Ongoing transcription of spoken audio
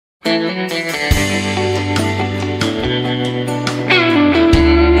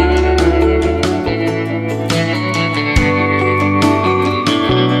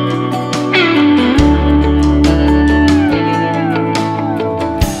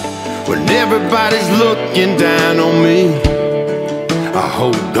Everybody's looking down on me. I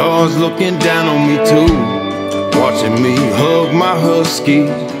hope God's looking down on me too, watching me hug my Husky,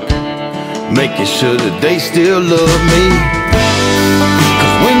 making sure that they still love me.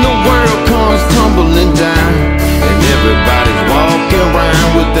 Cause when the world comes tumbling down and everybody's walking around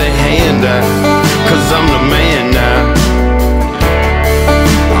with their hand out, cause I'm the man now,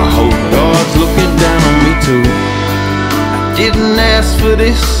 I hope God's looking down on me too. I didn't ask for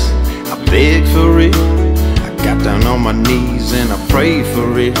this, I begged for it. I got down on my knees and I prayed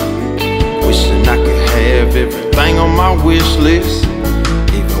for it, wishing I could have everything on my wish list,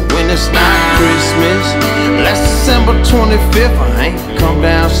 even when it's not Christmas. Last December 25th, I ain't come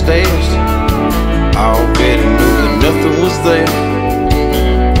downstairs. I already knew that nothing was there,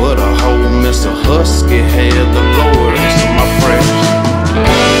 but a whole mess of Husky had the Lord answer my prayers.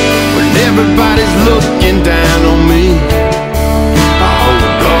 When everybody's looking down on me, I hope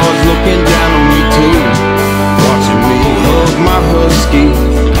God's looking down on me too, watching me hug my Husky,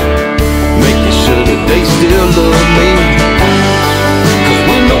 making sure that they still love me. Cause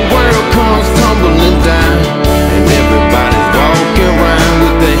when the world comes tumbling down and everybody's walking around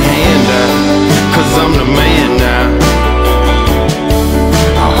with their hand out, cause I'm the man now,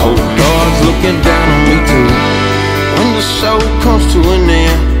 I hope God's looking down on me too. When the show comes to an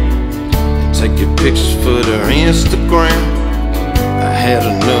end, taking pictures for their Instagram, I had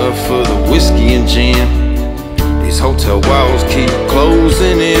enough for the whiskey and gin. These hotel walls keep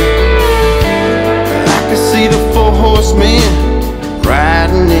closing in. I can see the 4 horsemen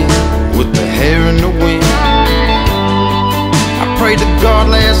riding in with the hair in the wind. I prayed to God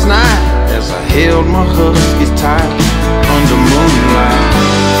last night as I held my Husky tight under moonlight.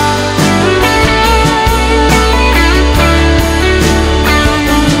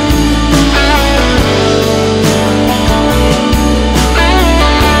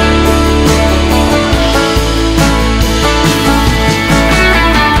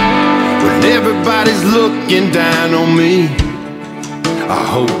 Everybody's looking down on me, I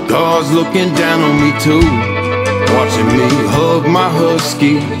hope God's looking down on me too, watching me hug my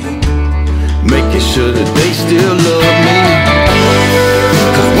Husky, making sure that they still love me.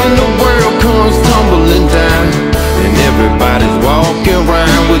 Cause when the world comes tumbling down and everybody's walking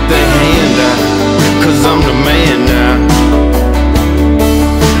around with their hand out, cause I'm the man